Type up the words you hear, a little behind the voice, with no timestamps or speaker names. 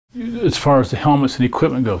As far as the helmets and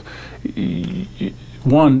equipment goes,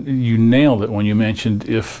 one, you nailed it when you mentioned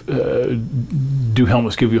if do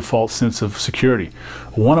helmets give you a false sense of security.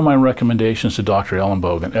 One of my recommendations to Dr.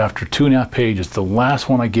 Ellenbogen, after 2.5 pages, the last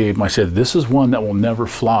one I gave him, I said, this is one that will never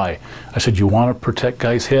fly. I said, you want to protect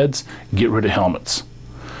guys' heads? Get rid of helmets.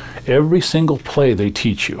 Every single play they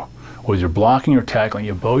teach you, whether you're blocking or tackling,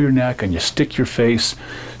 you bow your neck and you stick your face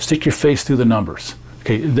through the numbers.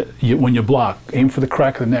 Okay, when you block, aim for the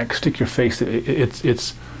crack of the neck, stick your face. The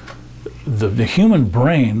human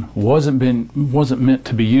brain wasn't meant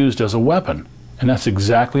to be used as a weapon, and that's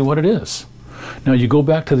exactly what it is. Now you go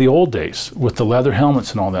back to the old days with the leather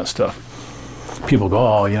helmets and all that stuff. People go,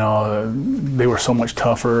 oh, you know, they were so much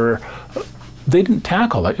tougher. They didn't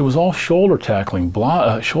tackle that. It was all shoulder tackling,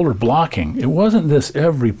 shoulder blocking. It wasn't this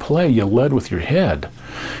every play you led with your head.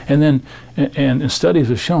 And studies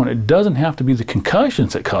have shown it doesn't have to be the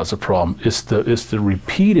concussions that cause the problem. It's the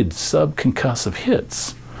repeated sub-concussive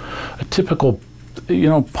hits. A typical, you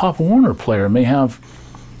know, Pop Warner player may have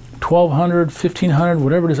 1,200, 1,500,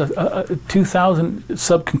 whatever it is, 2,000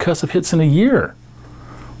 sub-concussive hits in a year.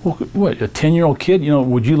 Well, what, a 10-year-old kid, you know,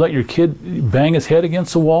 would you let your kid bang his head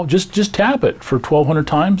against the wall? Just tap it for 1,200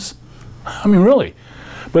 times? I mean, really.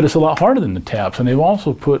 But it's a lot harder than the taps, and they've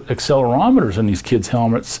also put accelerometers in these kids'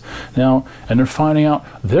 helmets now, and they're finding out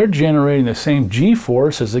they're generating the same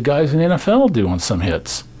G-force as the guys in the NFL do on some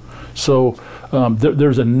hits. So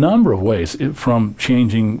there's a number of ways, from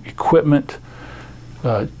changing equipment,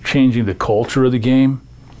 changing the culture of the game,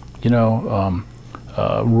 you know,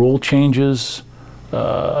 rule changes.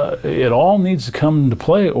 It all needs to come into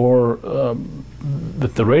play, or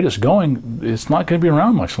at the rate it's going, it's not going to be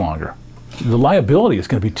around much longer. The liability is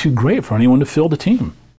going to be too great for anyone to field the team.